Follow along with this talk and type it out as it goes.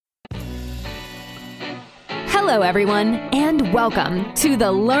Hello, everyone, and welcome to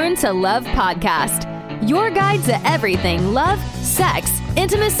the Learn to Love podcast, your guide to everything love, sex,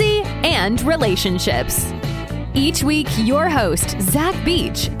 intimacy, and relationships. Each week, your host, Zach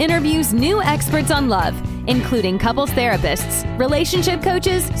Beach, interviews new experts on love, including couples therapists, relationship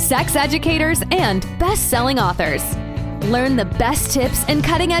coaches, sex educators, and best-selling authors. Learn the best tips and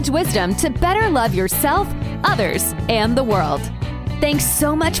cutting-edge wisdom to better love yourself, others, and the world. Thanks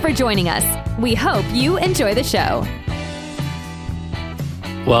so much for joining us. We hope you enjoy the show.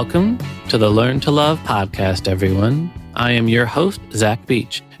 Welcome to the Learn to Love podcast, everyone. I am your host, Zach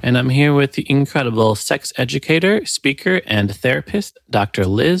Beach, and I'm here with the incredible sex educator, speaker, and therapist, Dr.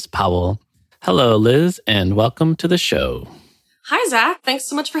 Liz Powell. Hello, Liz, and welcome to the show. Hi, Zach. Thanks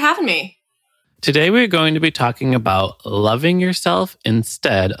so much for having me. Today, we're going to be talking about loving yourself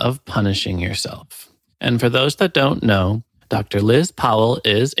instead of punishing yourself. And for those that don't know, Dr. Liz Powell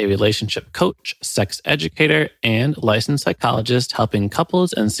is a relationship coach, sex educator, and licensed psychologist helping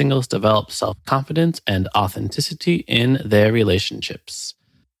couples and singles develop self-confidence and authenticity in their relationships.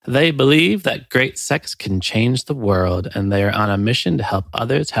 They believe that great sex can change the world, and they are on a mission to help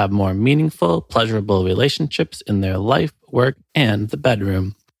others have more meaningful, pleasurable relationships in their life, work, and the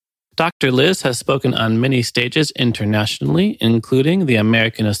bedroom. Dr. Liz has spoken on many stages internationally, including the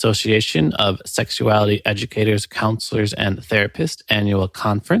American Association of Sexuality Educators, Counselors, and Therapists Annual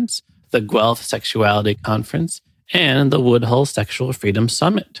Conference, the Guelph Sexuality Conference, and the Woodhull Sexual Freedom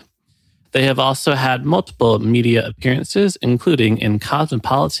Summit. They have also had multiple media appearances, including in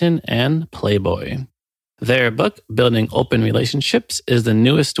Cosmopolitan and Playboy. Their book, Building Open Relationships, is the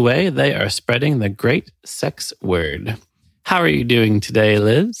newest way they are spreading the great sex word. How are you doing today,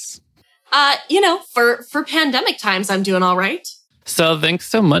 Liz? For pandemic times, I'm doing all right. So thanks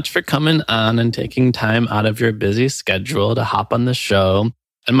so much for coming on and taking time out of your busy schedule to hop on the show.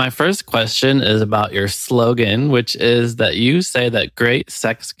 And my first question is about your slogan, which is that you say that great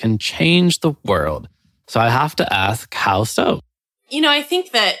sex can change the world. So I have to ask, how so? I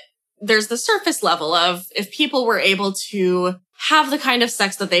think that there's the surface level of if people were able to have the kind of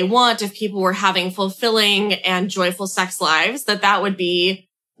sex that they want, if people were having fulfilling and joyful sex lives, that would be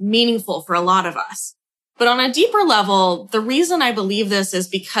meaningful for a lot of us. But on a deeper level, the reason I believe this is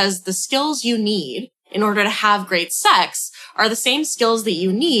because the skills you need in order to have great sex are the same skills that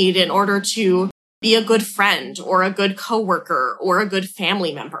you need in order to be a good friend or a good coworker or a good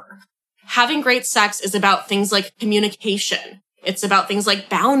family member. Having great sex is about things like communication. It's about things like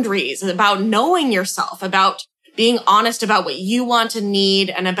boundaries. It's about knowing yourself, about being honest about what you want and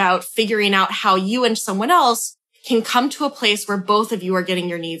need, and about figuring out how you and someone else can come to a place where both of you are getting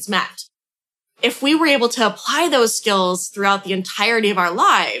your needs met. If we were able to apply those skills throughout the entirety of our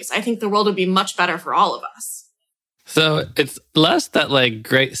lives, I think the world would be much better for all of us. So it's less that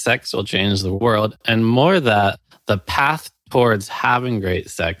great sex will change the world and more that the path towards having great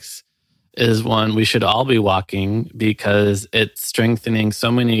sex is one we should all be walking because it's strengthening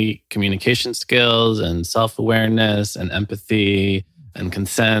so many communication skills and self-awareness and empathy and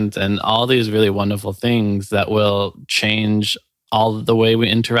consent and all these really wonderful things that will change all the way we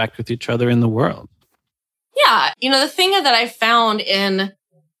interact with each other in the world. Yeah. The thing that I found in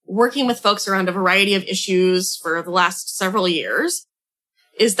working with folks around a variety of issues for the last several years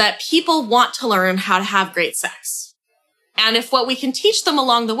is that people want to learn how to have great sex. And if what we can teach them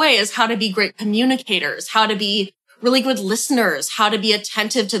along the way is how to be great communicators, how to be really good listeners, how to be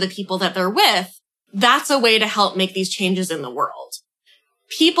attentive to the people that they're with, that's a way to help make these changes in the world.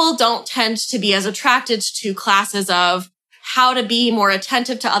 People don't tend to be as attracted to classes of how to be more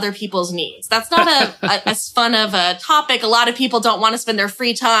attentive to other people's needs. That's not as fun of a topic. A lot of people don't want to spend their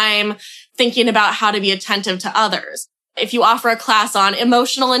free time thinking about how to be attentive to others. If you offer a class on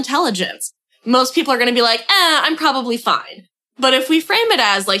emotional intelligence, most people are going to be like, I'm probably fine. But if we frame it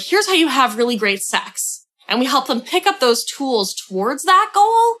as here's how you have really great sex, and we help them pick up those tools towards that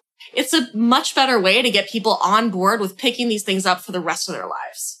goal, it's a much better way to get people on board with picking these things up for the rest of their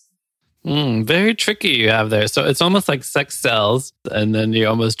lives. Very tricky you have there. So it's almost like sex sells, and then you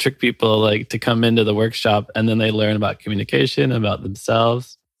almost trick people to come into the workshop, and then they learn about communication, about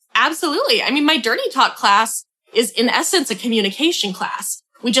themselves. Absolutely. My Dirty Talk class is in essence a communication class.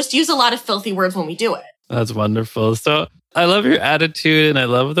 We just use a lot of filthy words when we do it. That's wonderful. So I love your attitude, and I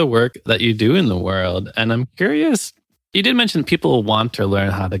love the work that you do in the world. And I'm curious, you did mention people want to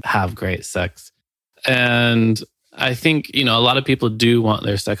learn how to have great sex. And I think, a lot of people do want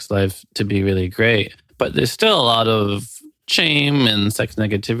their sex life to be really great, but there's still a lot of shame and sex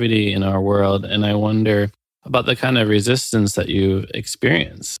negativity in our world. And I wonder about the kind of resistance that you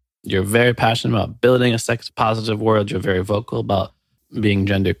experience. You're very passionate about building a sex positive world. You're very vocal about being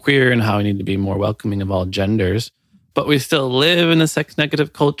genderqueer and how we need to be more welcoming of all genders. But we still live in a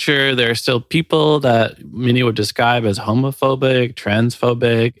sex-negative culture. There are still people that many would describe as homophobic,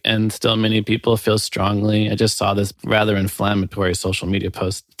 transphobic, and still many people feel strongly. I just saw this rather inflammatory social media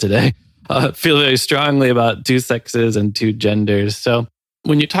post today. Feel very strongly about two sexes and two genders. So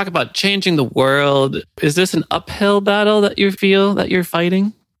when you talk about changing the world, is this an uphill battle that you feel that you're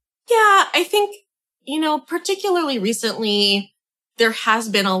fighting? Yeah, I think, particularly recently, there has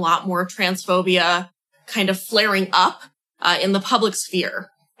been a lot more transphobia kind of flaring up in the public sphere.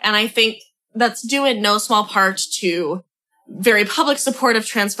 And I think that's due in no small part to very public support of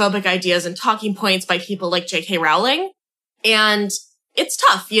transphobic ideas and talking points by people like J.K. Rowling. And it's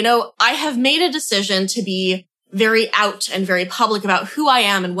tough. I have made a decision to be very out and very public about who I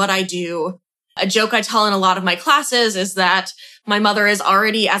am and what I do. A joke I tell in a lot of my classes is that my mother is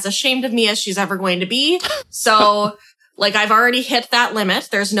already as ashamed of me as she's ever going to be. So I've already hit that limit.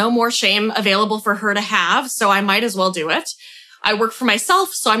 There's no more shame available for her to have, so I might as well do it. I work for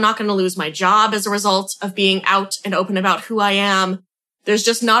myself, so I'm not going to lose my job as a result of being out and open about who I am. There's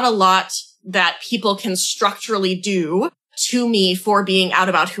just not a lot that people can structurally do to me for being out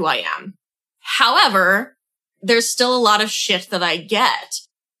about who I am. However, there's still a lot of shit that I get.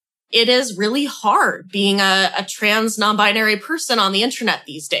 It is really hard being a trans non-binary person on the internet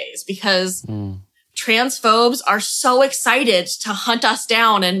these days because transphobes are so excited to hunt us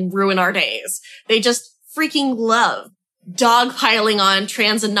down and ruin our days. They just freaking love dogpiling on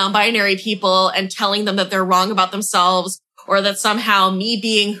trans and non-binary people and telling them that they're wrong about themselves or that somehow me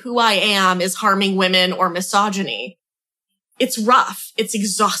being who I am is harming women or misogyny. It's rough. It's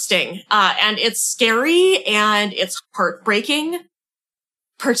exhausting. And it's scary and it's heartbreaking,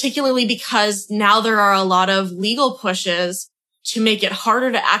 particularly because now there are a lot of legal pushes to make it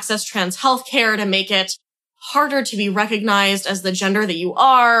harder to access trans healthcare, to make it harder to be recognized as the gender that you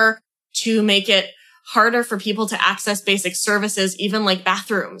are, to make it harder for people to access basic services, even like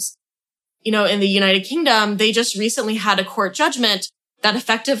bathrooms. In the United Kingdom, they just recently had a court judgment that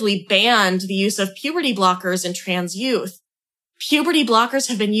effectively banned the use of puberty blockers in trans youth. Puberty blockers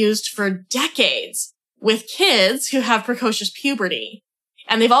have been used for decades with kids who have precocious puberty.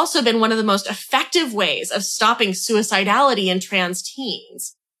 And they've also been one of the most effective ways of stopping suicidality in trans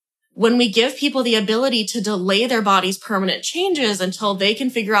teens. When we give people the ability to delay their body's permanent changes until they can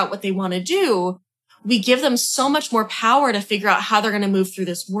figure out what they want to do, we give them so much more power to figure out how they're going to move through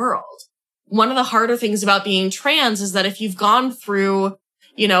this world. One of the harder things about being trans is that if you've gone through,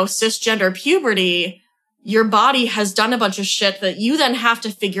 cisgender puberty, your body has done a bunch of shit that you then have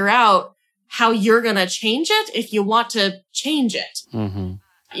to figure out how you're going to change it if you want to change it. Mm-hmm.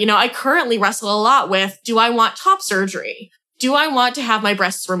 I currently wrestle a lot with, do I want top surgery? Do I want to have my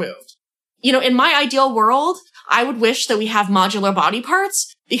breasts removed? In my ideal world, I would wish that we have modular body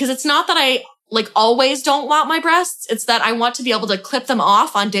parts because it's not that I always don't want my breasts. It's that I want to be able to clip them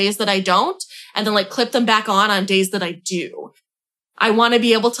off on days that I don't and then clip them back on days that I do. I want to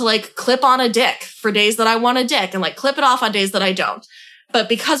be able to clip on a dick for days that I want a dick and clip it off on days that I don't. But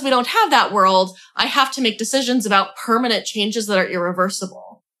because we don't have that world, I have to make decisions about permanent changes that are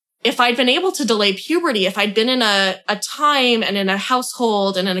irreversible. If I'd been able to delay puberty, if I'd been in a time and in a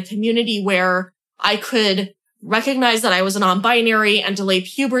household and in a community where I could recognize that I was a non-binary and delay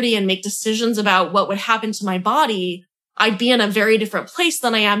puberty and make decisions about what would happen to my body, I'd be in a very different place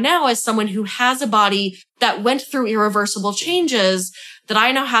than I am now as someone who has a body that went through irreversible changes that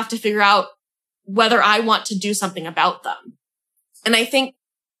I now have to figure out whether I want to do something about them. And I think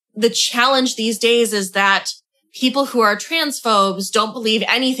the challenge these days is that people who are transphobes don't believe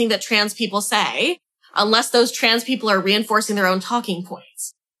anything that trans people say unless those trans people are reinforcing their own talking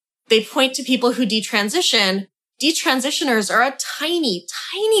points. They point to people who detransition. Detransitioners are a tiny,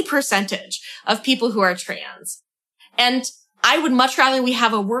 tiny percentage of people who are trans. And I would much rather we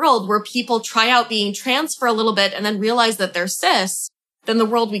have a world where people try out being trans for a little bit and then realize that they're cis than the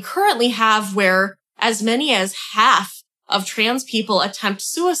world we currently have where as many as half of trans people attempt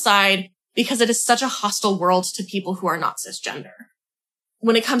suicide because it is such a hostile world to people who are not cisgender.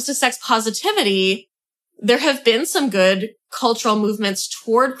 When it comes to sex positivity, there have been some good cultural movements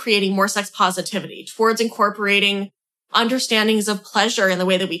toward creating more sex positivity, towards incorporating understandings of pleasure in the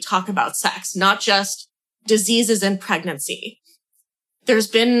way that we talk about sex, not just diseases and pregnancy. There's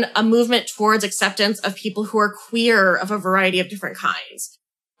been a movement towards acceptance of people who are queer of a variety of different kinds.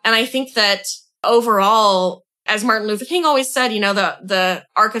 And I think that overall, as Martin Luther King always said, the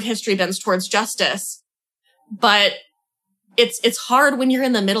arc of history bends towards justice. But it's hard when you're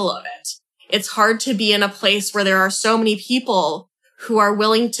in the middle of it. It's hard to be in a place where there are so many people who are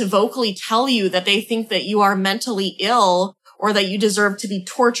willing to vocally tell you that they think that you are mentally ill or that you deserve to be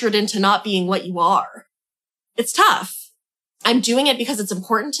tortured into not being what you are. It's tough. I'm doing it because it's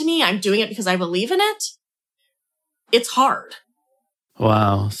important to me. I'm doing it because I believe in it. It's hard.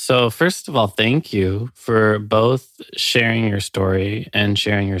 Wow. So first of all, thank you for both sharing your story and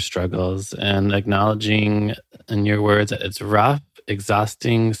sharing your struggles and acknowledging in your words that it's rough,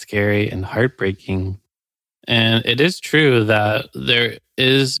 exhausting, scary, and heartbreaking. And it is true that there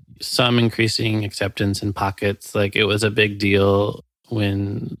is some increasing acceptance in pockets. Like it was a big deal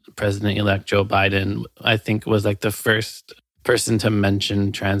when President-elect Joe Biden, I think, was like the first person to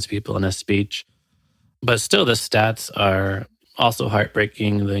mention trans people in a speech. But still, the stats are also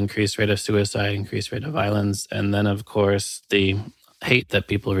heartbreaking, the increased rate of suicide, increased rate of violence, and then, of course, the hate that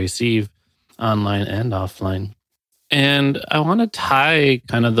people receive online and offline. And I want to tie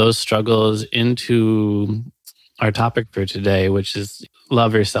kind of those struggles into our topic for today, which is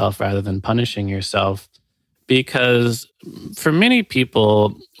love yourself rather than punishing yourself. Because for many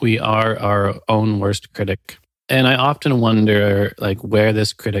people, we are our own worst critic. And I often wonder, like, where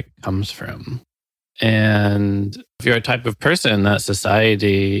this critic comes from. And if you're a type of person that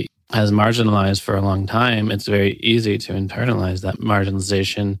society has marginalized for a long time, it's very easy to internalize that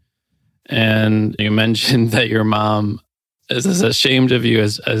marginalization. And you mentioned that your mom is as ashamed of you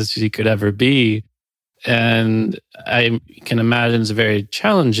as she could ever be. And I can imagine it's very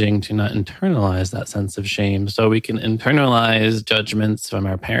challenging to not internalize that sense of shame. So we can internalize judgments from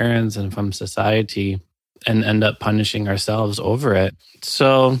our parents and from society and end up punishing ourselves over it.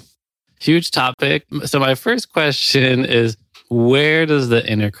 So huge topic. So my first question is, where does the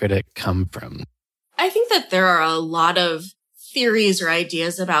inner critic come from? I think that there are a lot of theories or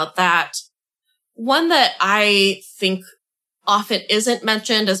ideas about that. One that I think often isn't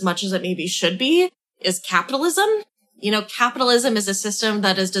mentioned as much as it maybe should be is capitalism. You know, capitalism is a system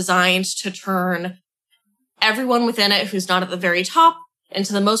that is designed to turn everyone within it who's not at the very top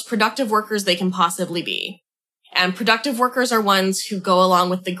into the most productive workers they can possibly be. And productive workers are ones who go along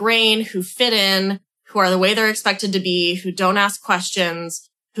with the grain, who fit in, who are the way they're expected to be, who don't ask questions,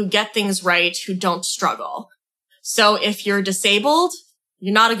 who get things right, who don't struggle. So if you're disabled,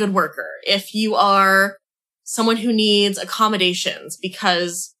 you're not a good worker. If you are someone who needs accommodations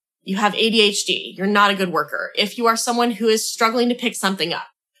because you have ADHD, you're not a good worker. If you are someone who is struggling to pick something up,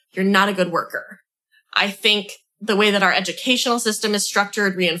 you're not a good worker. I think the way that our educational system is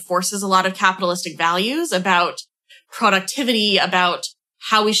structured reinforces a lot of capitalistic values about productivity, about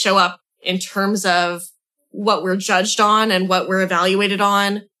how we show up in terms of what we're judged on and what we're evaluated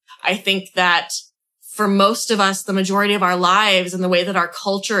on. I think that for most of us, the majority of our lives and the way that our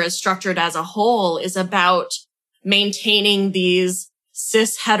culture is structured as a whole is about maintaining these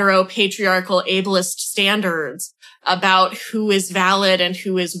cis, hetero, patriarchal, ableist standards about who is valid and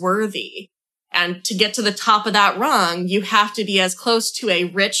who is worthy. And to get to the top of that rung, you have to be as close to a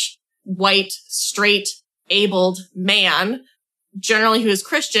rich, white, straight, abled man, generally who is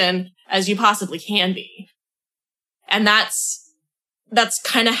Christian, as you possibly can be. And that's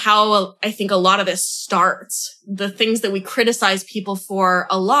kind of how I think a lot of this starts. The things that we criticize people for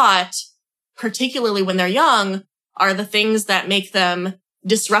a lot, particularly when they're young, are the things that make them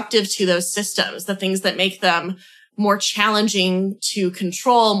disruptive to those systems, the things that make them more challenging to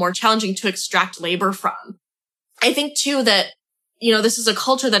control, more challenging to extract labor from. I think too that, you know, this is a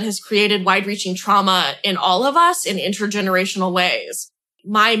culture that has created wide-reaching trauma in all of us in intergenerational ways.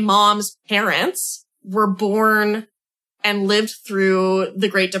 My mom's parents were born and lived through the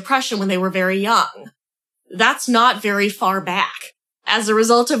Great Depression when they were very young. That's not very far back. As a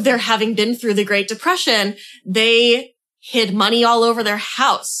result of their having been through the Great Depression, they hid money all over their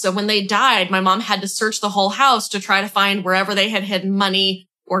house. So when they died, my mom had to search the whole house to try to find wherever they had hidden money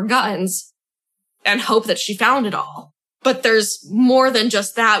or guns and hope that she found it all. But there's more than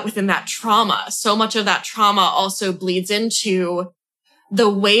just that within that trauma. So much of that trauma also bleeds into the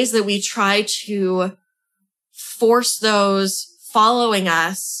ways that we try to force those following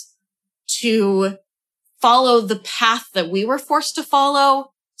us to follow the path that we were forced to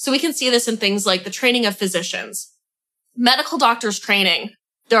follow. So we can see this in things like the training of physicians. Medical doctors training.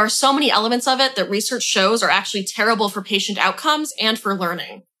 There are so many elements of it that research shows are actually terrible for patient outcomes and for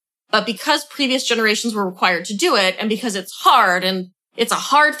learning. But because previous generations were required to do it, and because it's hard, and it's a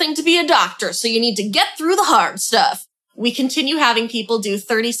hard thing to be a doctor, so you need to get through the hard stuff, we continue having people do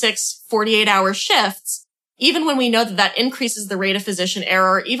 36, 48-hour shifts, even when we know that that increases the rate of physician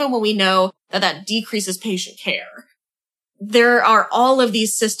error, even when we know that that decreases patient care. There are all of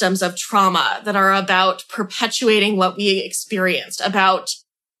these systems of trauma that are about perpetuating what we experienced, about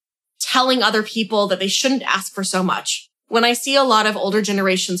telling other people that they shouldn't ask for so much, When I see a lot of older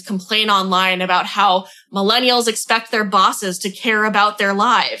generations complain online about how millennials expect their bosses to care about their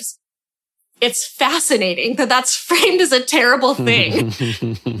lives, it's fascinating that that's framed as a terrible thing,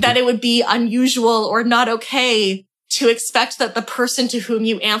 that it would be unusual or not okay to expect that the person to whom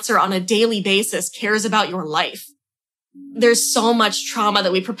you answer on a daily basis cares about your life. There's so much trauma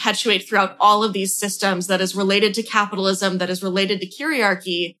that we perpetuate throughout all of these systems that is related to capitalism, that is related to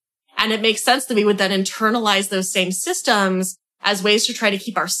hierarchy. And it makes sense that we would then internalize those same systems as ways to try to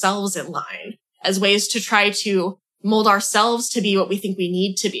keep ourselves in line, as ways to try to mold ourselves to be what we think we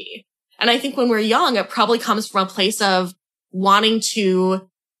need to be. And I think when we're young, it probably comes from a place of wanting to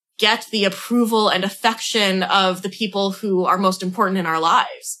get the approval and affection of the people who are most important in our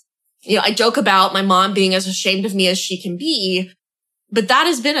lives. You know, I joke about my mom being as ashamed of me as she can be, but that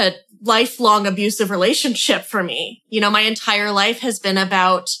has been a lifelong abusive relationship for me. You know, my entire life has been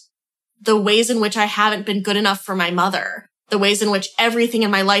about the ways in which I haven't been good enough for my mother, the ways in which everything in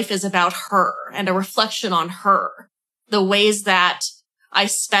my life is about her and a reflection on her, the ways that I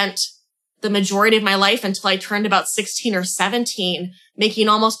spent the majority of my life until I turned about 16 or 17, making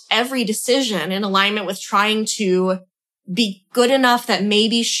almost every decision in alignment with trying to be good enough that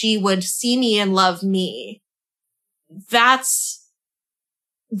maybe she would see me and love me. That's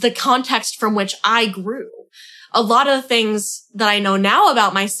the context from which I grew. A lot of the things that I know now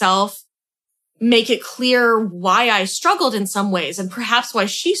about myself make it clear why I struggled in some ways and perhaps why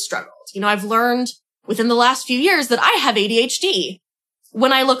she struggled. You know, I've learned within the last few years that I have ADHD.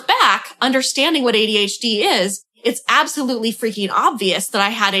 When I look back, understanding what ADHD is, it's absolutely freaking obvious that I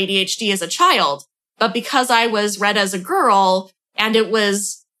had ADHD as a child. But because I was read as a girl and it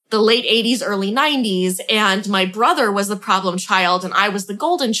was the late 80s, early 90s, and my brother was the problem child and I was the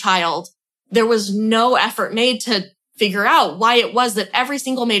golden child, there was no effort made to figure out why it was that every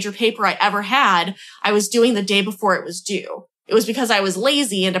single major paper I ever had, I was doing the day before it was due. It was because I was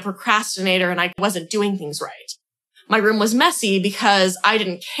lazy and a procrastinator and I wasn't doing things right. My room was messy because I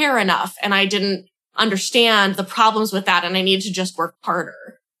didn't care enough and I didn't understand the problems with that and I needed to just work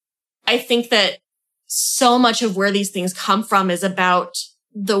harder. I think that so much of where these things come from is about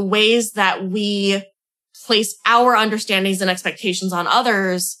the ways that we place our understandings and expectations on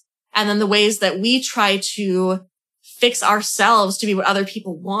others, and then the ways that we try to fix ourselves to be what other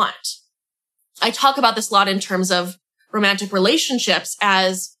people want. I talk about this a lot in terms of romantic relationships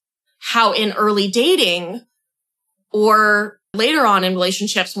as how in early dating or later on in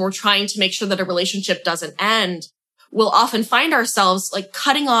relationships, when we're trying to make sure that a relationship doesn't end, we'll often find ourselves like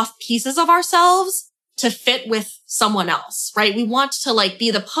cutting off pieces of ourselves to fit with someone else, right? We want to like be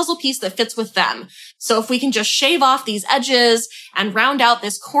the puzzle piece that fits with them. So if we can just shave off these edges and round out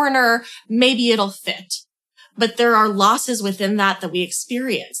this corner, maybe it'll fit. But there are losses within that we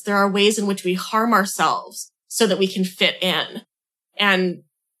experience. There are ways in which we harm ourselves so that we can fit in. And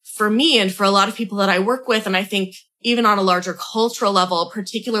for me and for a lot of people that I work with, and I think even on a larger cultural level,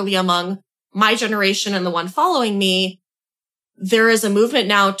 particularly among my generation and the one following me, there is a movement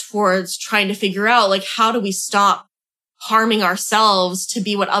now towards trying to figure out, like, how do we stop harming ourselves to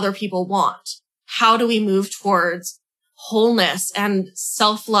be what other people want? How do we move towards wholeness and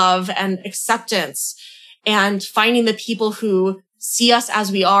self-love and acceptance and finding the people who see us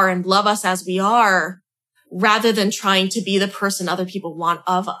as we are and love us as we are, rather than trying to be the person other people want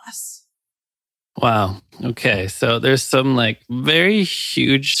of us? Wow. Okay. So there's some like very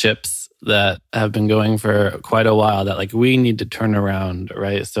huge shifts that have been going for quite a while that like we need to turn around,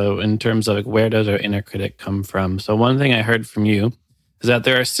 right? So in terms of like, where does our inner critic come from? So one thing I heard from you is that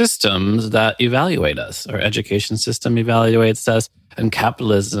there are systems that evaluate us. Our education system evaluates us and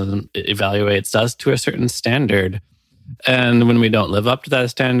capitalism evaluates us to a certain standard. And when we don't live up to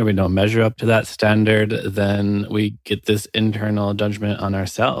that standard, we don't measure up to that standard, then we get this internal judgment on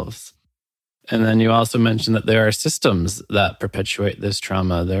ourselves. And then you also mentioned that there are systems that perpetuate this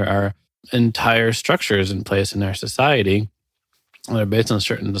trauma. There are entire structures in place in our society that are based on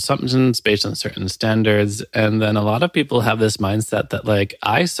certain assumptions, based on certain standards. And then a lot of people have this mindset that like,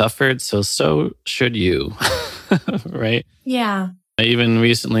 I suffered, so should you, right? Yeah. I even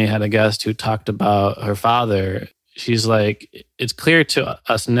recently had a guest who talked about her father. She's like, it's clear to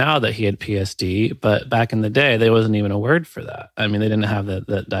us now that he had PSD, but back in the day, there wasn't even a word for that. I mean, they didn't have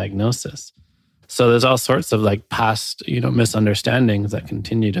that diagnosis. So there's all sorts of like past, misunderstandings that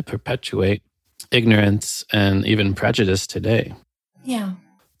continue to perpetuate ignorance and even prejudice today. Yeah.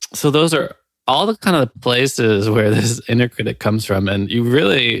 So those are all the kind of places where this inner critic comes from. And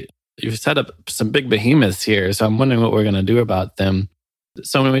you've set up some big behemoths here. So I'm wondering what we're going to do about them.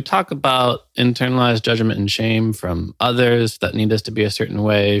 So when we talk about internalized judgment and shame from others that need us to be a certain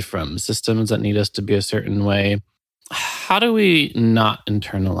way, from systems that need us to be a certain way, how do we not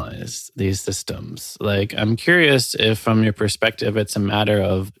internalize these systems? Like, I'm curious if from your perspective, it's a matter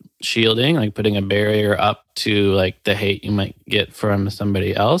of shielding, like putting a barrier up to like the hate you might get from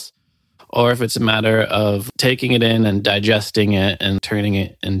somebody else, or if it's a matter of taking it in and digesting it and turning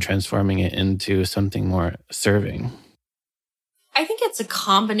it and transforming it into something more serving. I think it's a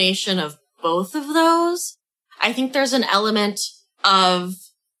combination of both of those. I think there's an element of,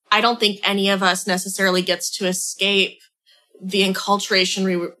 I don't think any of us necessarily gets to escape the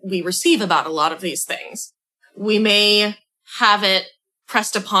enculturation we receive about a lot of these things. We may have it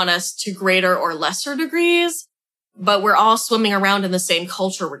pressed upon us to greater or lesser degrees, but we're all swimming around in the same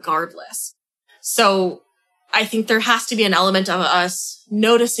culture regardless. So I think there has to be an element of us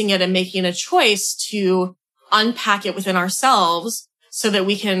noticing it and making a choice to unpack it within ourselves so that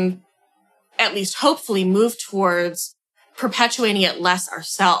we can at least hopefully move towards perpetuating it less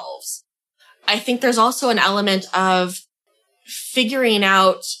ourselves. I think there's also an element of figuring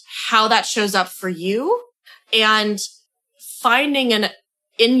out how that shows up for you and finding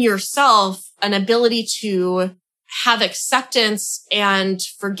in yourself an ability to have acceptance and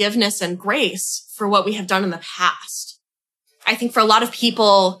forgiveness and grace for what we have done in the past. I think for a lot of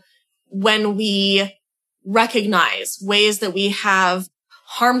people, when we recognize ways that we have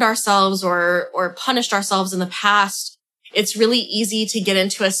harmed ourselves or punished ourselves in the past, it's really easy to get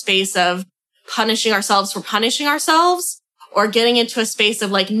into a space of punishing ourselves for punishing ourselves, or getting into a space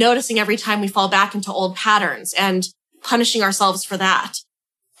of like noticing every time we fall back into old patterns and punishing ourselves for that.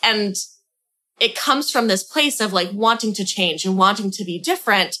 And it comes from this place of like wanting to change and wanting to be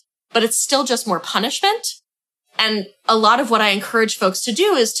different, but it's still just more punishment. And a lot of what I encourage folks to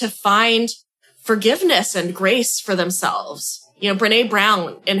do is to find forgiveness and grace for themselves. You know, Brené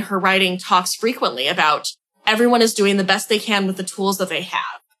Brown in her writing talks frequently about everyone is doing the best they can with the tools that they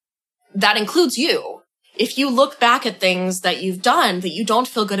have. That includes you. If you look back at things that you've done that you don't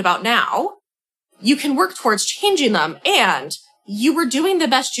feel good about now, you can work towards changing them, and you were doing the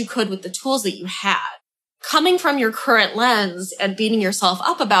best you could with the tools that you had. Coming from your current lens and beating yourself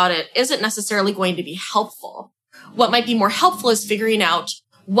up about it isn't necessarily going to be helpful. What might be more helpful is figuring out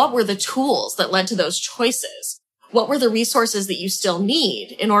what were the tools that led to those choices. What were the resources that you still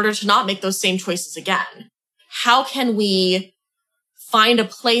need in order to not make those same choices again? How can we find a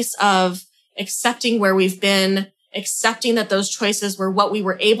place of accepting where we've been, accepting that those choices were what we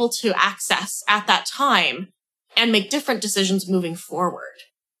were able to access at that time, and make different decisions moving forward?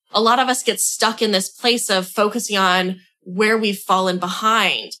 A lot of us get stuck in this place of focusing on where we've fallen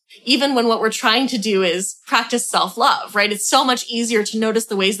behind, even when what we're trying to do is practice self-love, right? It's so much easier to notice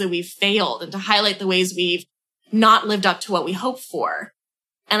the ways that we've failed and to highlight the ways we've not lived up to what we hoped for.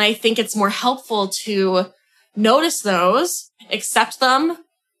 And I think it's more helpful to notice those, accept them,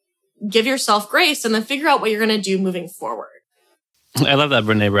 give yourself grace, and then figure out what you're going to do moving forward. I love that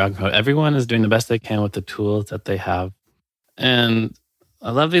Brené Brown quote. Everyone is doing the best they can with the tools that they have. And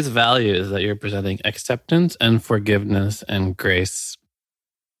I love these values that you're presenting: acceptance and forgiveness and grace.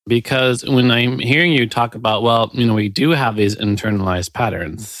 Because when I'm hearing you talk about, well, we do have these internalized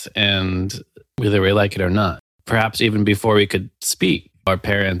patterns, and whether we like it or not, perhaps even before we could speak, our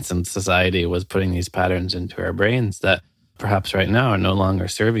parents and society was putting these patterns into our brains that perhaps right now are no longer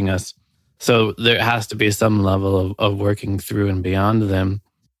serving us. So there has to be some level of working through and beyond them.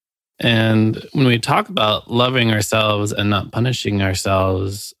 And when we talk about loving ourselves and not punishing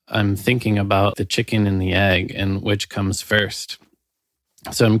ourselves, I'm thinking about the chicken and the egg and which comes first.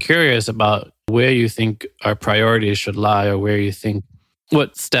 So I'm curious about where you think our priorities should lie, or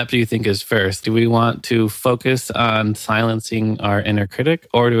what step do you think is first? Do we want to focus on silencing our inner critic,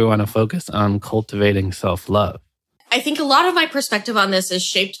 or do we want to focus on cultivating self-love? I think a lot of my perspective on this is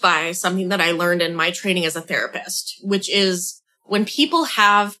shaped by something that I learned in my training as a therapist, which is when people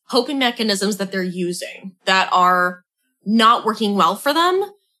have coping mechanisms that they're using that are not working well for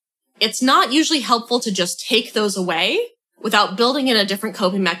them, it's not usually helpful to just take those away without building in a different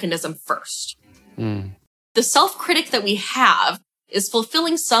coping mechanism first. The self-critic that we have is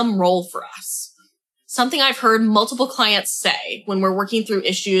fulfilling some role for us. Something I've heard multiple clients say when we're working through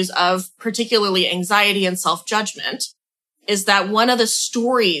issues of particularly anxiety and self-judgment is that one of the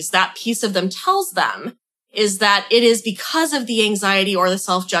stories that piece of them tells them is that it is because of the anxiety or the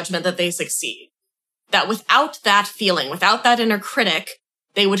self-judgment that they succeed. That without that feeling, without that inner critic,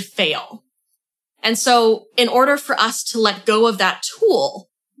 they would fail. And so in order for us to let go of that tool,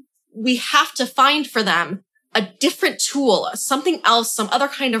 we have to find for them a different tool, something else, some other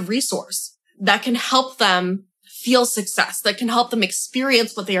kind of resource that can help them feel success, that can help them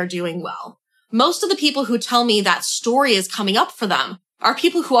experience what they are doing well. Most of the people who tell me that story is coming up for them are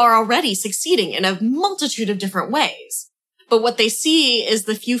people who are already succeeding in a multitude of different ways. But what they see is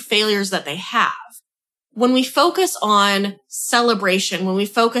the few failures that they have. When we focus on celebration, when we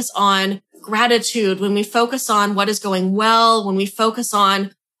focus on gratitude, when we focus on what is going well, when we focus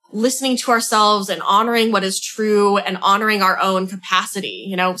on listening to ourselves and honoring what is true and honoring our own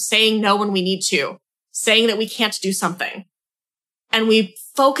capacity, saying no when we need to, saying that we can't do something. And we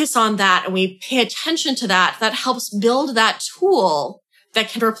focus on that and we pay attention to that, that helps build that tool that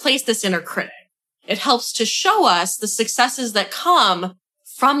can replace this inner critic. It helps to show us the successes that come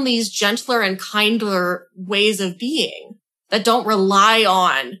from these gentler and kinder ways of being that don't rely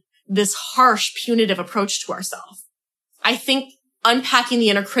on this harsh, punitive approach to ourselves. I think unpacking the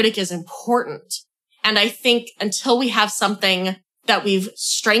inner critic is important. And I think until we have something that we've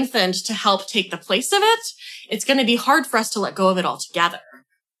strengthened to help take the place of it, it's going to be hard for us to let go of it altogether.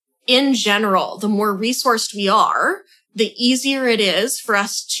 In general, the more resourced we are, the easier it is for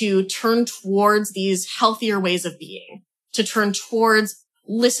us to turn towards these healthier ways of being, to turn towards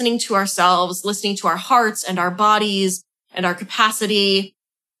listening to ourselves, listening to our hearts and our bodies and our capacity,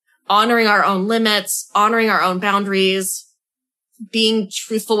 honoring our own limits, honoring our own boundaries, being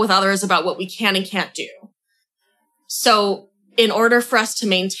truthful with others about what we can and can't do. So in order for us to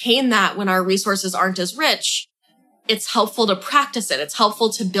maintain that when our resources aren't as rich, it's helpful to practice it. It's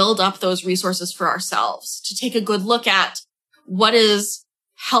helpful to build up those resources for ourselves, to take a good look at what is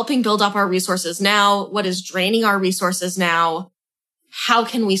helping build up our resources now, what is draining our resources now, how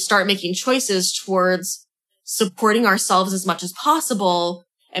can we start making choices towards supporting ourselves as much as possible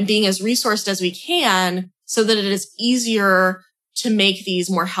and being as resourced as we can so that it is easier to make these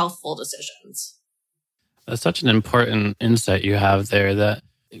more healthful decisions. That's such an important insight you have there, that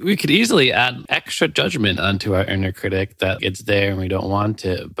we could easily add extra judgment onto our inner critic that it's there and we don't want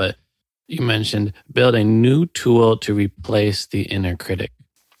it. But you mentioned build a new tool to replace the inner critic.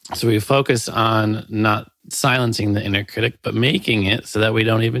 So we focus on not silencing the inner critic, but making it so that we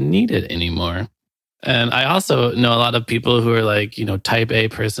don't even need it anymore. And I also know a lot of people who are like, type A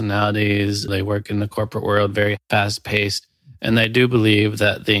personalities. They work in the corporate world, very fast paced. And they do believe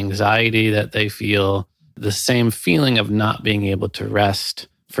that the anxiety that they feel, the same feeling of not being able to rest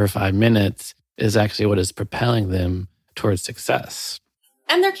for 5 minutes, is actually what is propelling them towards success.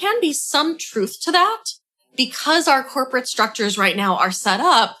 And there can be some truth to that, because our corporate structures right now are set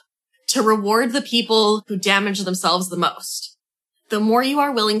up to reward the people who damage themselves the most. The more you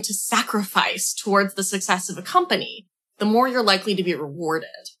are willing to sacrifice towards the success of a company, the more you're likely to be rewarded.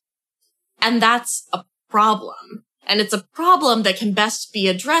 And that's a problem. And it's a problem that can best be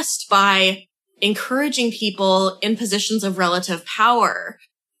addressed by encouraging people in positions of relative power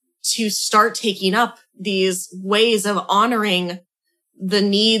to start taking up these ways of honoring the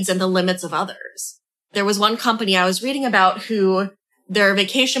needs and the limits of others. There was one company I was reading about who their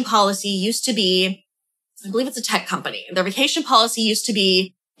vacation policy used to be, I believe it's a tech company. Their vacation policy used to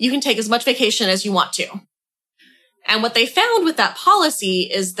be, you can take as much vacation as you want to. And what they found with that policy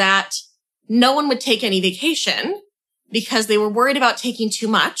is that no one would take any vacation because they were worried about taking too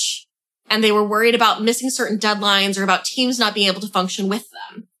much, and they were worried about missing certain deadlines or about teams not being able to function with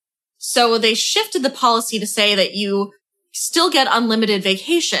them. So they shifted the policy to say that you still get unlimited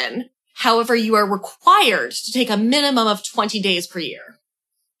vacation. However, you are required to take a minimum of 20 days per year.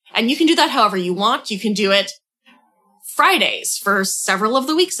 And you can do that however you want. You can do it Fridays for several of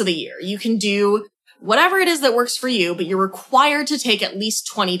the weeks of the year. You can do whatever it is that works for you, but you're required to take at least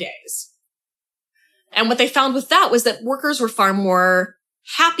 20 days. And what they found with that was that workers were far more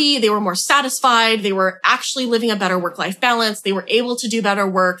happy. They were more satisfied. They were actually living a better work-life balance. They were able to do better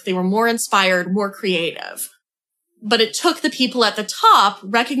work. They were more inspired, more creative. But it took the people at the top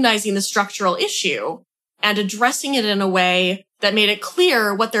recognizing the structural issue and addressing it in a way that made it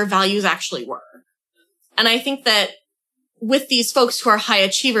clear what their values actually were. And I think that with these folks who are high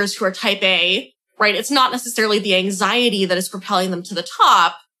achievers, who are type A, right, it's not necessarily the anxiety that is propelling them to the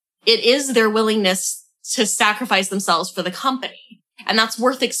top. It is their willingness to sacrifice themselves for the company. And that's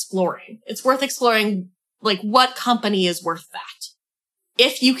worth exploring. It's worth exploring, what company is worth that?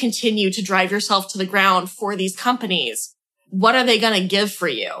 If you continue to drive yourself to the ground for these companies, what are they going to give for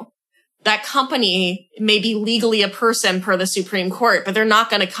you? That company may be legally a person per the Supreme Court, but they're not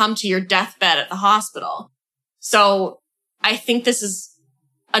going to come to your deathbed at the hospital. So I think this is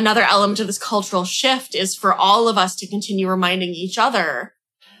another element of this cultural shift, is for all of us to continue reminding each other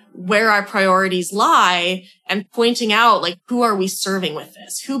where our priorities lie and pointing out, who are we serving with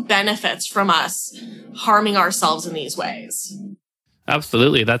this? Who benefits from us harming ourselves in these ways?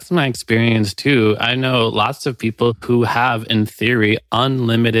 Absolutely. That's my experience too. I know lots of people who have, in theory,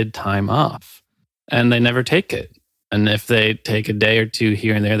 unlimited time off, and they never take it. And if they take a day or two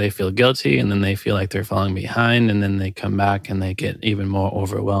here and there, they feel guilty and then they feel like they're falling behind. And then they come back and they get even more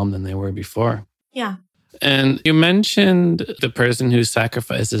overwhelmed than they were before. Yeah. And you mentioned the person who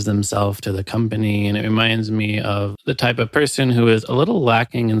sacrifices themselves to the company. And it reminds me of the type of person who is a little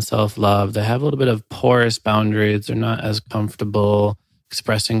lacking in self-love. They have a little bit of porous boundaries. They're not as comfortable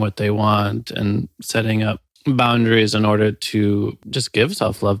expressing what they want and setting up boundaries in order to just give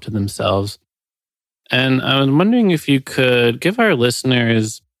self-love to themselves. And I was wondering if you could give our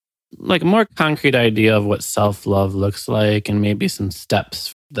listeners like a more concrete idea of what self-love looks like and maybe some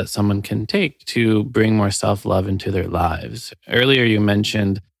steps that someone can take to bring more self-love into their lives. Earlier, you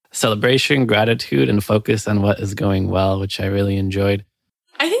mentioned celebration, gratitude, and focus on what is going well, which I really enjoyed.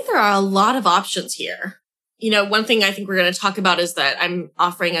 I think there are a lot of options here. One thing I think we're going to talk about is that I'm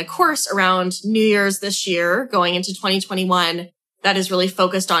offering a course around New Year's this year, going into 2021, that is really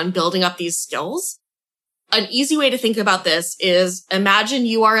focused on building up these skills. An easy way to think about this is imagine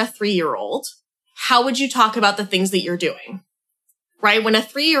you are a 3-year-old. How would you talk about the things that you're doing? Right? When a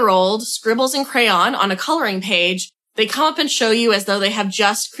 3-year-old scribbles in crayon on a coloring page, they come up and show you as though they have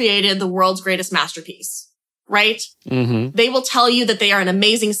just created the world's greatest masterpiece. Right? Mm-hmm. They will tell you that they are an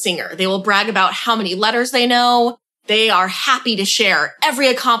amazing singer. They will brag about how many letters they know. They are happy to share every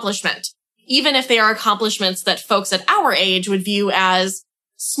accomplishment, even if they are accomplishments that folks at our age would view as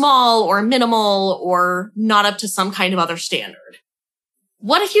small or minimal or not up to some kind of other standard.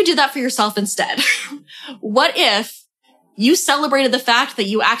 What if you did that for yourself instead? What if you celebrated the fact that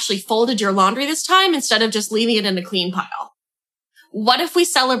you actually folded your laundry this time instead of just leaving it in a clean pile? What if we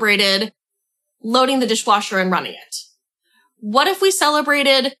celebrated loading the dishwasher and running it? What if we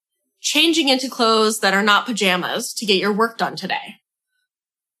celebrated changing into clothes that are not pajamas to get your work done today?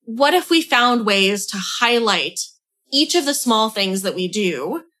 What if we found ways to highlight each of the small things that we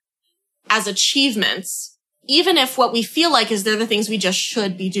do as achievements, even if what we feel like is they're the things we just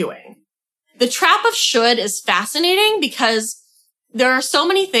should be doing? The trap of should is fascinating because there are so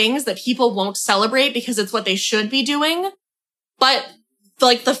many things that people won't celebrate because it's what they should be doing. But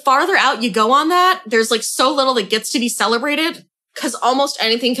like the farther out you go on that, there's like so little that gets to be celebrated because almost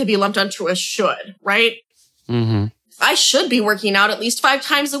anything could be lumped onto a should, right? Mm-hmm. I should be working out at least 5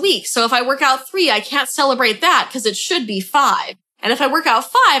 times a week. So if I work out 3, I can't celebrate that because it should be 5. And if I work out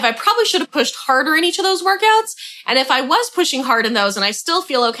 5, I probably should have pushed harder in each of those workouts. And if I was pushing hard in those and I still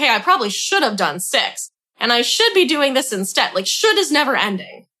feel okay, I probably should have done 6. And I should be doing this instead. Like should is never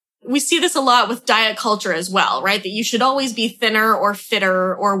ending. We see this a lot with diet culture as well, right? That you should always be thinner or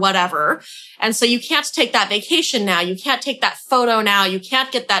fitter or whatever. And so you can't take that vacation now. You can't take that photo now. You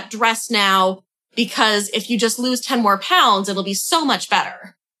can't get that dress now. Because if you just lose 10 more pounds, it'll be so much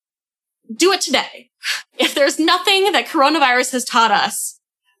better. Do it today. If there's nothing that coronavirus has taught us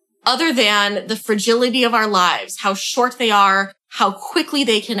other than the fragility of our lives, how short they are, how quickly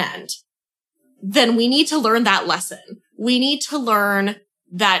they can end, then we need to learn that lesson. We need to learn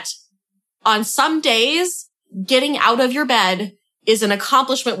that on some days, getting out of your bed is an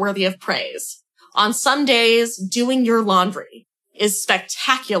accomplishment worthy of praise. On some days, doing your laundry is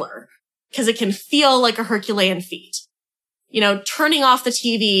spectacular, because it can feel like a Herculean feat. Turning off the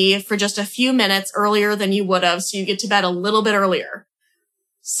TV for just a few minutes earlier than you would have so you get to bed a little bit earlier.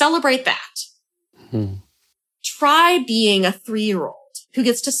 Celebrate that. Mm-hmm. Try being a 3-year-old who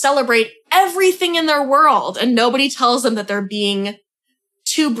gets to celebrate everything in their world and nobody tells them that they're being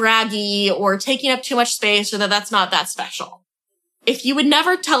too braggy or taking up too much space or that that's not that special. If you would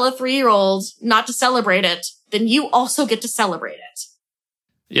never tell a 3-year-old not to celebrate it, then you also get to celebrate it.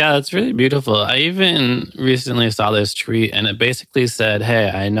 Yeah, that's really beautiful. I even recently saw this tweet and it basically said, hey,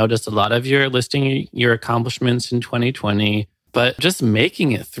 I noticed a lot of you are listing your accomplishments in 2020, but just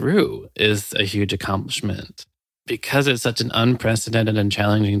making it through is a huge accomplishment. Because it's such an unprecedented and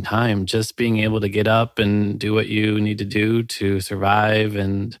challenging time, just being able to get up and do what you need to do to survive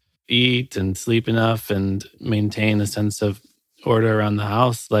and eat and sleep enough and maintain a sense of order around the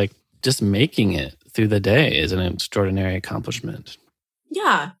house, like just making it through the day is an extraordinary accomplishment.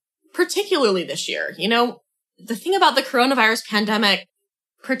 Yeah, particularly this year. The thing about the coronavirus pandemic,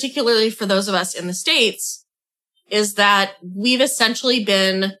 particularly for those of us in the States, is that we've essentially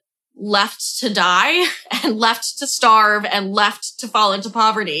been left to die and left to starve and left to fall into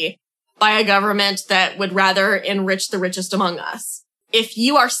poverty by a government that would rather enrich the richest among us. If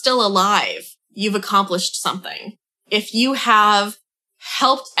you are still alive, you've accomplished something. If you have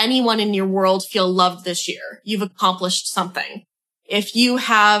helped anyone in your world feel loved this year, you've accomplished something. If you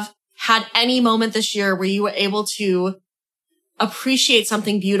have had any moment this year where you were able to appreciate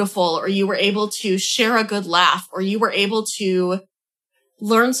something beautiful, or you were able to share a good laugh, or you were able to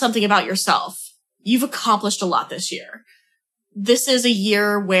learn something about yourself, you've accomplished a lot this year. This is a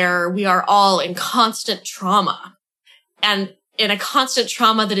year where we are all in constant trauma, and in a constant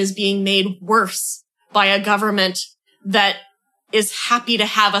trauma that is being made worse by a government that is happy to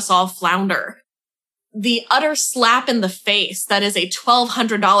have us all flounder. The utter slap in the face that is a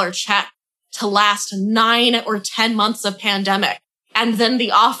 $1,200 check to last 9 or 10 months of pandemic, and then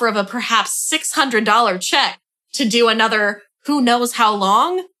the offer of a perhaps $600 check to do another who knows how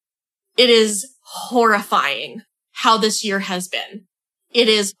long. It is horrifying how this year has been. It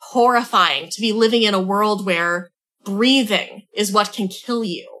is horrifying to be living in a world where breathing is what can kill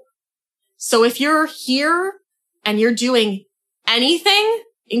you. So if you're here and you're doing anything,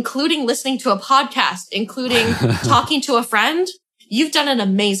 including listening to a podcast, including talking to a friend, you've done an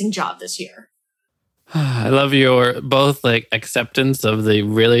amazing job this year. I love your both like acceptance of the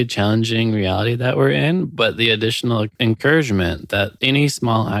really challenging reality that we're in, but the additional encouragement that any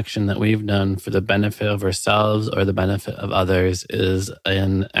small action that we've done for the benefit of ourselves or the benefit of others is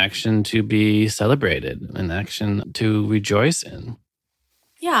an action to be celebrated, an action to rejoice in.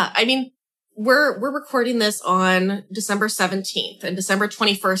 Yeah, I mean, we're recording this on December 17th, and December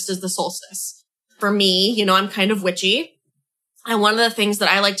 21st is the solstice. For me, you know, I'm kind of witchy. And one of the things that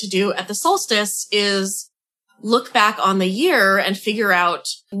I like to do at the solstice is look back on the year and figure out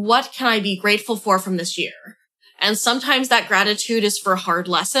what can I be grateful for from this year. And sometimes that gratitude is for hard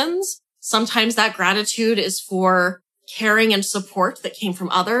lessons. Sometimes that gratitude is for caring and support that came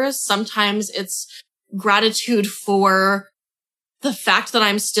from others. Sometimes it's gratitude for the fact that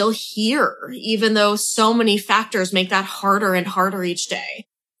I'm still here, even though so many factors make that harder and harder each day.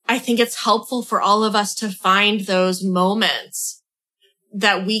 I think it's helpful for all of us to find those moments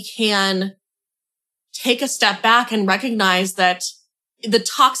that we can take a step back and recognize that the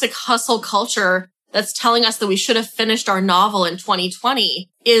toxic hustle culture that's telling us that we should have finished our novel in 2020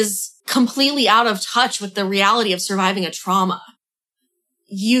 is completely out of touch with the reality of surviving a trauma.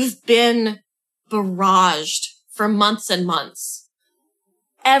 You've been barraged for months and months.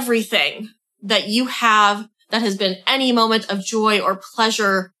 Everything that you have that has been any moment of joy or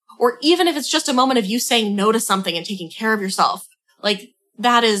pleasure, or even if it's just a moment of you saying no to something and taking care of yourself, like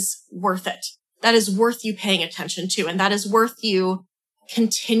that is worth it. That is worth you paying attention to. And that is worth you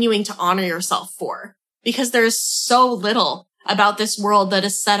continuing to honor yourself for, because there's so little about this world that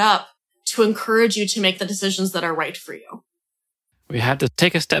is set up to encourage you to make the decisions that are right for you. We have to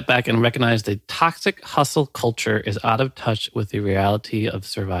take a step back and recognize the toxic hustle culture is out of touch with the reality of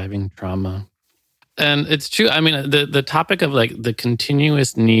surviving trauma. And it's true. I mean, the topic of like the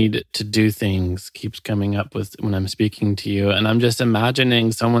continuous need to do things keeps coming up with when I'm speaking to you. And I'm just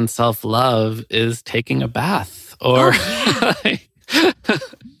imagining someone's self-love is taking a bath or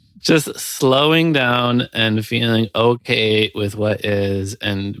just slowing down and feeling okay with what is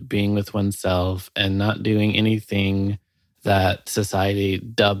and being with oneself and not doing anything that society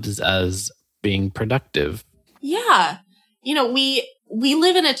dubs as being productive. Yeah. You know, we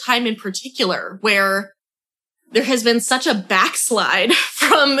live in a time in particular where there has been such a backslide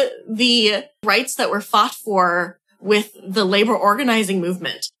from the rights that were fought for with the labor organizing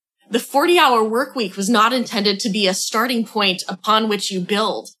movement. The 40-hour work week was not intended to be a starting point upon which you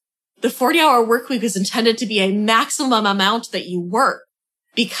build. The 40-hour work week was intended to be a maximum amount that you work,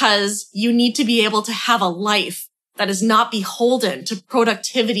 because you need to be able to have a life that is not beholden to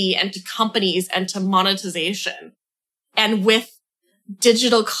productivity and to companies and to monetization. And with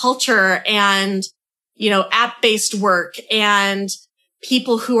digital culture and, you know, app-based work and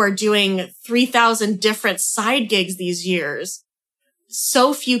people who are doing 3,000 different side gigs these years,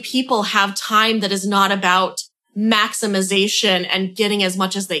 so few people have time that is not about maximization and getting as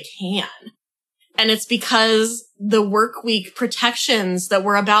much as they can. And it's because the work week protections that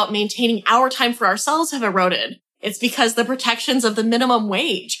were about maintaining our time for ourselves have eroded. It's because the protections of the minimum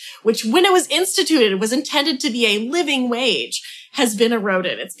wage, which when it was instituted was intended to be a living wage, has been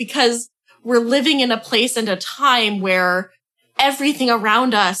eroded. It's because we're living in a place and a time where everything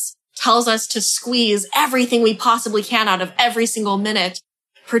around us tells us to squeeze everything we possibly can out of every single minute,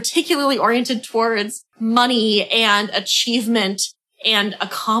 particularly oriented towards money and achievement and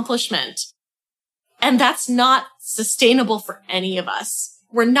accomplishment. And that's not sustainable for any of us.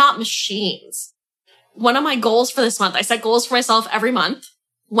 We're not machines. One of my goals for this month, I set goals for myself every month.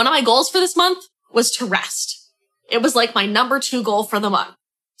 One of my goals for this month was to rest. It was like my number 2 goal for the month.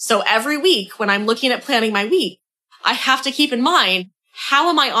 So every week when I'm looking at planning my week, I have to keep in mind, how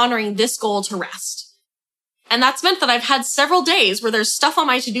am I honoring this goal to rest? And that's meant that I've had several days where there's stuff on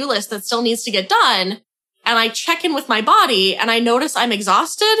my to-do list that still needs to get done. And I check in with my body and I notice I'm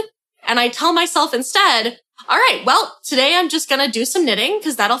exhausted. And I tell myself instead, all right, well, today I'm just going to do some knitting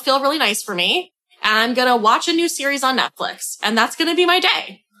because that'll feel really nice for me. and I'm going to watch a new series on Netflix. And that's going to be my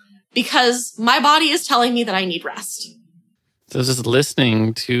day because my body is telling me that I need rest. So just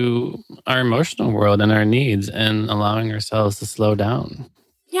listening to our emotional world and our needs and allowing ourselves to slow down.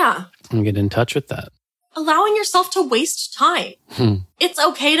 Yeah. And get in touch with that. Allowing yourself to waste time. It's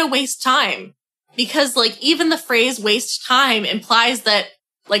okay to waste time because like even the phrase waste time implies that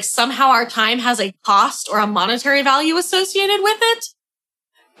like somehow our time has a cost or a monetary value associated with it.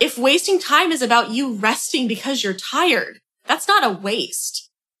 If wasting time is about you resting because you're tired, that's not a waste.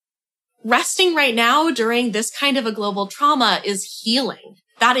 Resting right now during this kind of a global trauma is healing.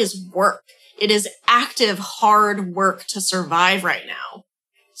 That is work. It is active, hard work to survive right now.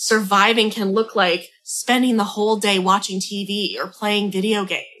 Surviving can look like spending the whole day watching TV or playing video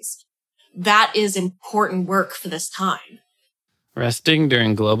games. That is important work for this time. Resting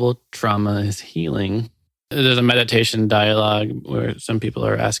during global trauma is healing. There's a meditation dialogue where some people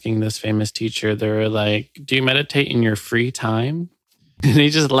are asking this famous teacher, they're like, do you meditate in your free time? And he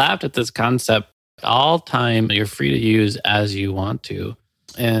just laughed at this concept. All time you're free to use as you want to.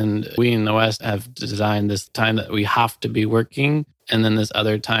 And we in the West have designed this time that we have to be working and then this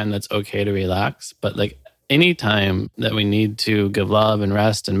other time that's okay to relax. But like any time that we need to give love and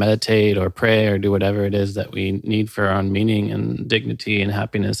rest and meditate or pray or do whatever it is that we need for our own meaning and dignity and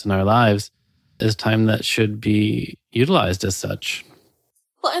happiness in our lives is time that should be utilized as such.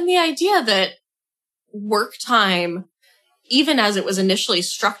 Well, and the idea that work time, even as it was initially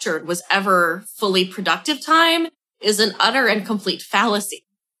structured, was ever fully productive time is an utter and complete fallacy.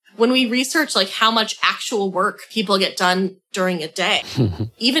 When we research like how much actual work people get done during a day,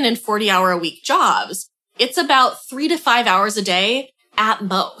 even in 40-hour-a-week jobs, it's about 3 to 5 hours a day at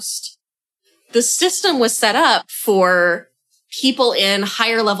most. The system was set up for people in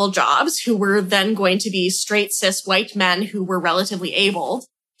higher level jobs who were then going to be straight cis white men who were relatively able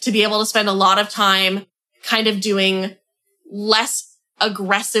to be able to spend a lot of time kind of doing less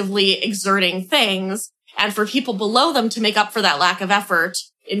aggressively exerting things, and for people below them to make up for that lack of effort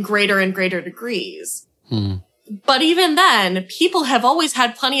in greater and greater degrees. But even then, people have always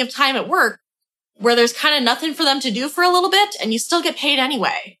had plenty of time at work where there's kind of nothing for them to do for a little bit and you still get paid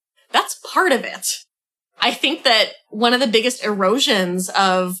anyway. That's part of it. I think that one of the biggest erosions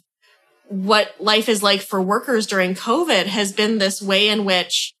of what life is like for workers during COVID has been this way in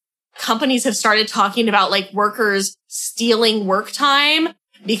which companies have started talking about like workers stealing work time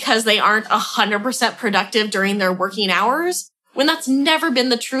because they aren't 100% productive during their working hours, when that's never been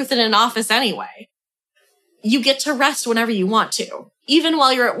the truth in an office anyway. You get to rest whenever you want to. Even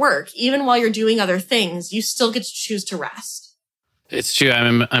while you're at work, even while you're doing other things, you still get to choose to rest. It's true.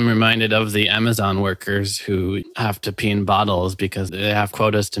 I'm reminded of the Amazon workers who have to pee in bottles because they have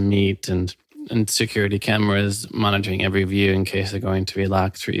quotas to meet and security cameras monitoring every view in case they're going to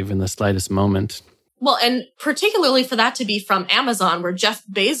relax for even the slightest moment. Well, and particularly for that to be from Amazon, where Jeff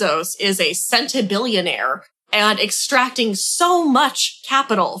Bezos is a centibillionaire and extracting so much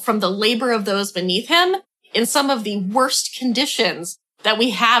capital from the labor of those beneath him in some of the worst conditions that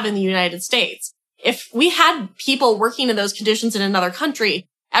we have in the United States. If we had people working in those conditions in another country,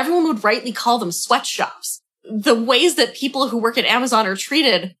 everyone would rightly call them sweatshops. The ways that people who work at Amazon are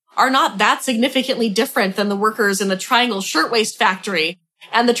treated are not that significantly different than the workers in the Triangle Shirtwaist Factory.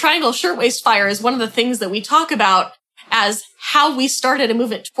 And the Triangle Shirtwaist Fire is one of the things that we talk about as how we started a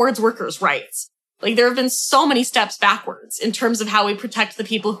movement towards workers' rights. Like, there have been so many steps backwards in terms of how we protect the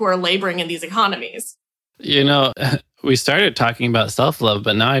people who are laboring in these economies. You know, we started talking about self-love,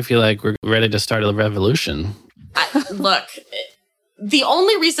 but now I feel like we're ready to start a revolution. Look, the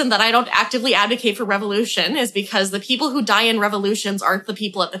only reason that I don't actively advocate for revolution is because the people who die in revolutions aren't the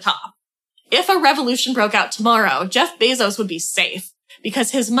people at the top. If a revolution broke out tomorrow, Jeff Bezos would be safe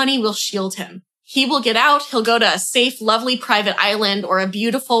because his money will shield him. He will get out, he'll go to a safe, lovely private island or a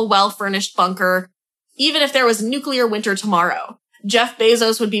beautiful, well-furnished bunker. Even if there was nuclear winter tomorrow, Jeff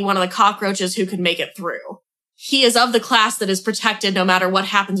Bezos would be one of the cockroaches who could make it through. He is of the class that is protected no matter what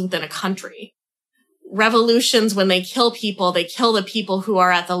happens within a country. Revolutions, when they kill the people who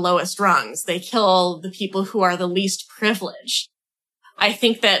are at the lowest rungs. They kill the people who are the least privileged. I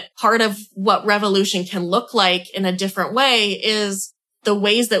think that part of what revolution can look like in a different way is the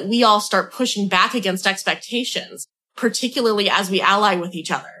ways that we all start pushing back against expectations, particularly as we ally with each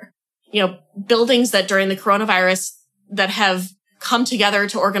other. You know, buildings that during the coronavirus that have come together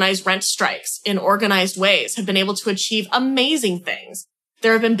to organize rent strikes in organized ways have been able to achieve amazing things.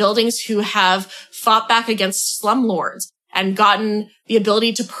 There have been buildings who have fought back against slumlords and gotten the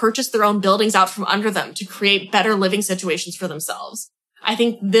ability to purchase their own buildings out from under them to create better living situations for themselves. I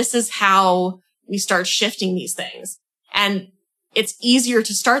think this is how we start shifting these things. And It's easier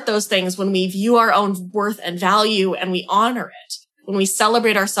to start those things when we view our own worth and value and we honor it. When we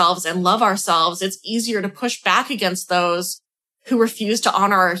celebrate ourselves and love ourselves, it's easier to push back against those who refuse to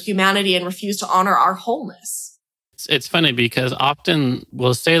honor our humanity and refuse to honor our wholeness. It's funny because often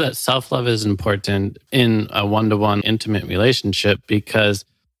we'll say that self-love is important in a one-to-one intimate relationship, because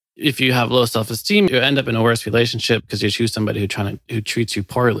if you have low self-esteem, you end up in a worse relationship because you choose somebody who treats you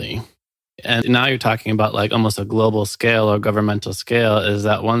poorly. And now you're talking about like almost a global scale or governmental scale, is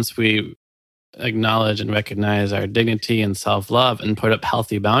that once we acknowledge and recognize our dignity and self-love and put up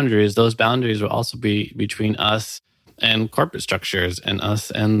healthy boundaries, those boundaries will also be between us and corporate structures and us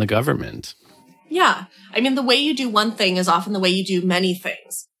and the government. Yeah. I mean, the way you do one thing is often the way you do many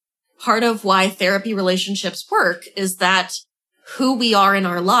things. Part of why therapy relationships work is that who we are in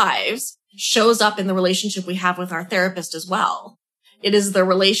our lives shows up in the relationship we have with our therapist as well. It is the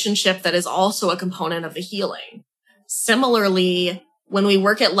relationship that is also a component of the healing. Similarly, when we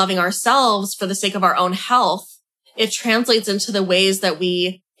work at loving ourselves for the sake of our own health, it translates into the ways that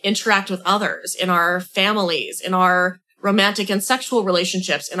we interact with others in our families, in our romantic and sexual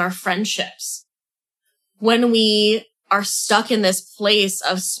relationships, in our friendships. When we are stuck in this place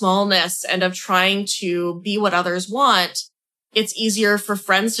of smallness and of trying to be what others want, it's easier for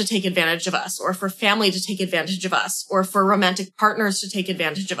friends to take advantage of us, or for family to take advantage of us, or for romantic partners to take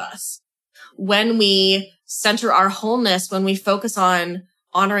advantage of us. When we center our wholeness, when we focus on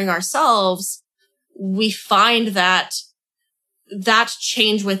honoring ourselves, we find that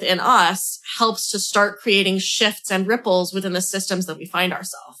change within us helps to start creating shifts and ripples within the systems that we find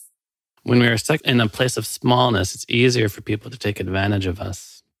ourselves. When we are stuck in a place of smallness, it's easier for people to take advantage of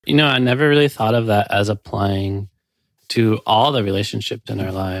us. I never really thought of that as applying to all the relationships in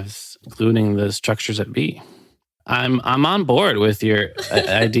our lives, including the structures at B. I'm on board with your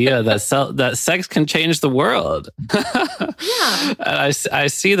idea that sex can change the world. Yeah. I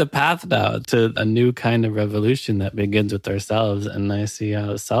see the path now to a new kind of revolution that begins with ourselves, and I see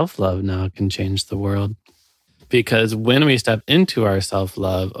how self-love now can change the world. Because when we step into our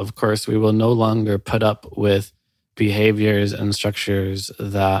self-love, of course, we will no longer put up with behaviors and structures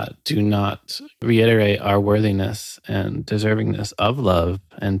that do not reiterate our worthiness and deservingness of love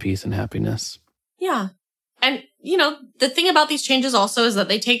and peace and happiness. Yeah. And, the thing about these changes also is that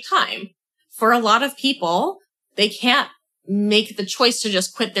they take time. For a lot of people, they can't make the choice to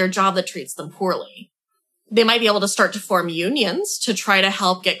just quit their job that treats them poorly. They might be able to start to form unions to try to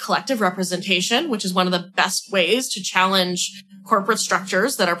help get collective representation, which is one of the best ways to challenge corporate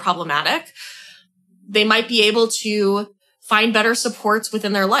structures that are problematic. They might be able to find better supports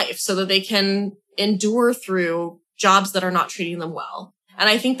within their life so that they can endure through jobs that are not treating them well. And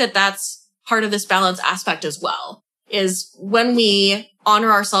I think that that's part of this balance aspect as well, is when we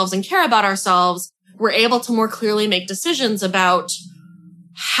honor ourselves and care about ourselves, we're able to more clearly make decisions about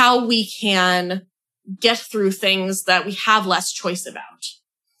how we can get through things that we have less choice about.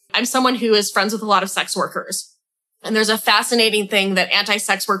 I'm someone who is friends with a lot of sex workers. And there's a fascinating thing that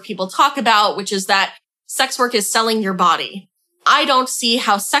anti-sex work people talk about, which is that sex work is selling your body. I don't see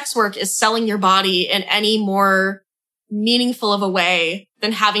how sex work is selling your body in any more meaningful of a way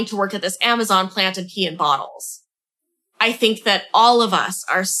than having to work at this Amazon plant and pee in bottles. I think that all of us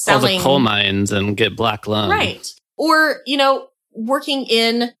are selling... all the coal mines and get black lung. Right. Or, working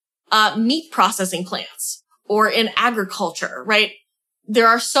in meat processing plants or in agriculture, right? There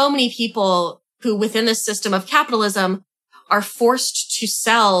are so many people who within this system of capitalism are forced to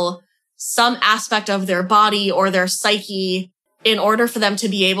sell some aspect of their body or their psyche in order for them to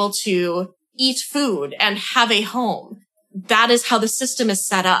be able to eat food and have a home. That is how the system is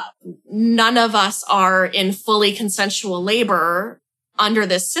set up. None of us are in fully consensual labor under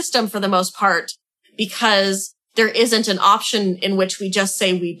this system for the most part, because there isn't an option in which we just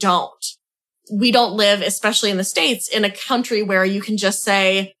say we don't. We don't live, especially in the States, in a country where you can just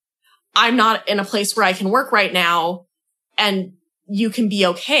say, I'm not in a place where I can work right now, and you can be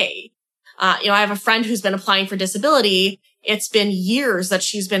okay. I have a friend who's been applying for disability. It's been years that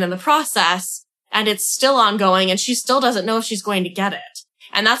she's been in the process, and it's still ongoing, and she still doesn't know if she's going to get it.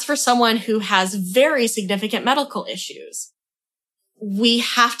 And that's for someone who has very significant medical issues. We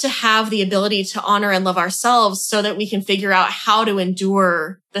have to have the ability to honor and love ourselves so that we can figure out how to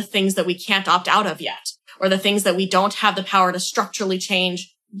endure the things that we can't opt out of yet, or the things that we don't have the power to structurally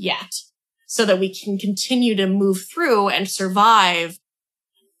change yet, so that we can continue to move through and survive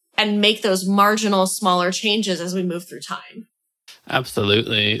and make those marginal, smaller changes as we move through time.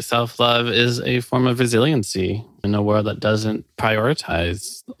 Absolutely. Self-love is a form of resiliency in a world that doesn't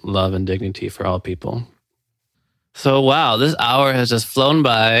prioritize love and dignity for all people. So, wow, this hour has just flown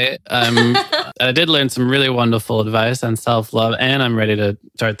by. I'm I did learn some really wonderful advice on self-love, and I'm ready to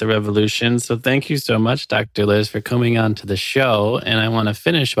start the revolution. So thank you so much, Dr. Liz, for coming on to the show. And I want to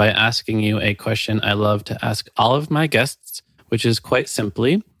finish by asking you a question I love to ask all of my guests, which is quite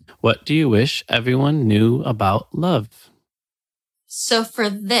simply, what do you wish everyone knew about love? So for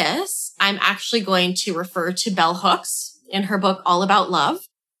this, I'm actually going to refer to Bell Hooks in her book, All About Love.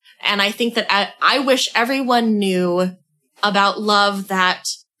 And I think that I wish everyone knew about love that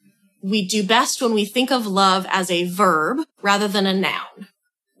we do best when we think of love as a verb rather than a noun.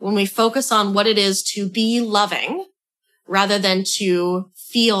 When we focus on what it is to be loving rather than to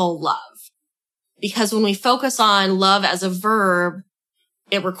feel love. Because when we focus on love as a verb,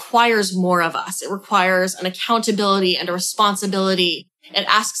 it requires more of us. It requires an accountability and a responsibility. It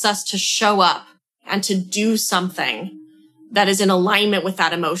asks us to show up and to do something that is in alignment with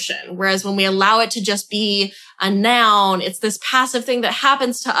that emotion. Whereas when we allow it to just be a noun, it's this passive thing that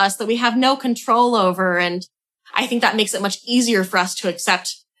happens to us that we have no control over. And I think that makes it much easier for us to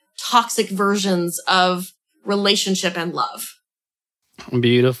accept toxic versions of relationship and love.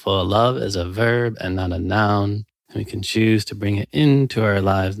 Beautiful. Love is a verb and not a noun. And we can choose to bring it into our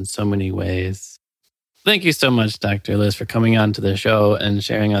lives in so many ways. Thank you so much, Dr. Liz, for coming on to the show and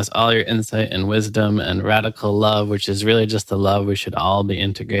sharing us all your insight and wisdom and radical love, which is really just the love we should all be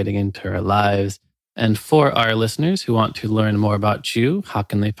integrating into our lives. And for our listeners who want to learn more about you, how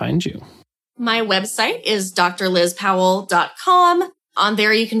can they find you? My website is drlizpowell.com. On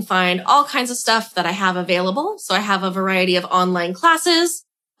there, you can find all kinds of stuff that I have available. So I have a variety of online classes.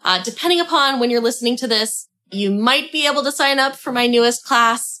 Depending upon when you're listening to this, you might be able to sign up for my newest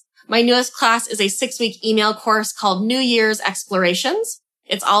class. My newest class is a 6-week email course called New Year's Explorations.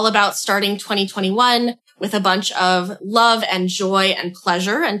 It's all about starting 2021 with a bunch of love and joy and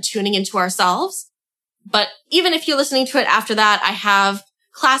pleasure and tuning into ourselves. But even if you're listening to it after that, I have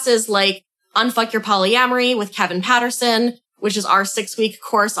classes like Unfuck Your Polyamory with Kevin Patterson, which is our 6-week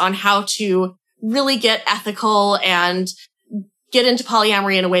course on how to really get ethical and get into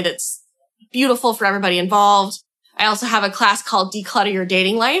polyamory in a way that's beautiful for everybody involved. I also have a class called Declutter Your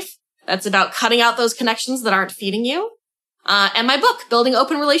Dating Life. That's about cutting out those connections that aren't feeding you. And my book, Building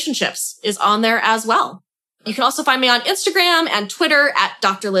Open Relationships, is on there as well. You can also find me on Instagram and Twitter at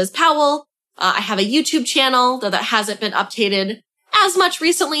Dr. Liz Powell. I have a YouTube channel, though that hasn't been updated as much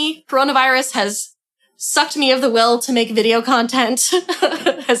recently. Coronavirus has sucked me of the will to make video content,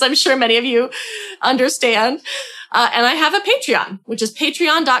 as I'm sure many of you understand. And I have a Patreon, which is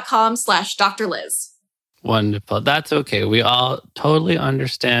patreon.com/Dr. Liz. Wonderful. That's okay. We all totally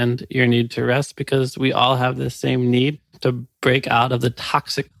understand your need to rest because we all have the same need to break out of the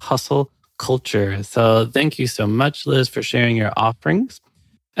toxic hustle culture. So thank you so much, Liz, for sharing your offerings.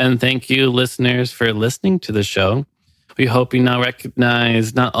 And thank you, listeners, for listening to the show. We hope you now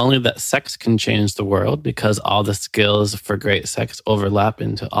recognize not only that sex can change the world because all the skills for great sex overlap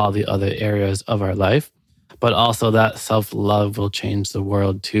into all the other areas of our life, but also that self-love will change the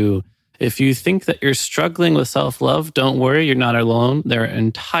world too. If you think that you're struggling with self-love, don't worry, you're not alone. There are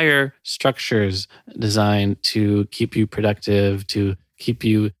entire structures designed to keep you productive, to keep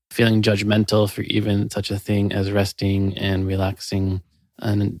you feeling judgmental for even such a thing as resting and relaxing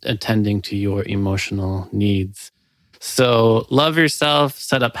and attending to your emotional needs. So love yourself,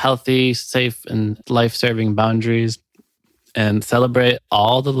 set up healthy, safe, and life-serving boundaries, and celebrate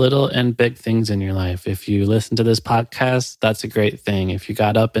all the little and big things in your life. If you listen to this podcast, that's a great thing. If you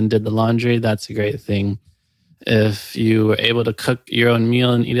got up and did the laundry, that's a great thing. If you were able to cook your own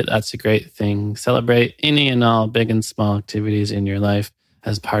meal and eat it, that's a great thing. Celebrate any and all big and small activities in your life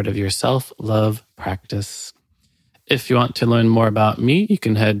as part of your self-love practice. If you want to learn more about me, you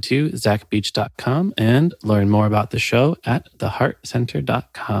can head to zachbeach.com and learn more about the show at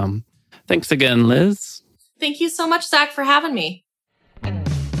theheartcenter.com. Thanks again, Liz. Thank you so much, Zach, for having me.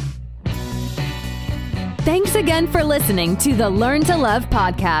 Thanks again for listening to the Learn to Love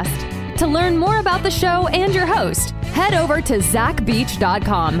podcast. To learn more about the show and your host, head over to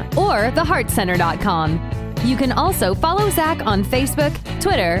zachbeach.com or theheartcenter.com. You can also follow Zach on Facebook,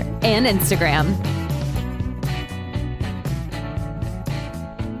 Twitter, and Instagram.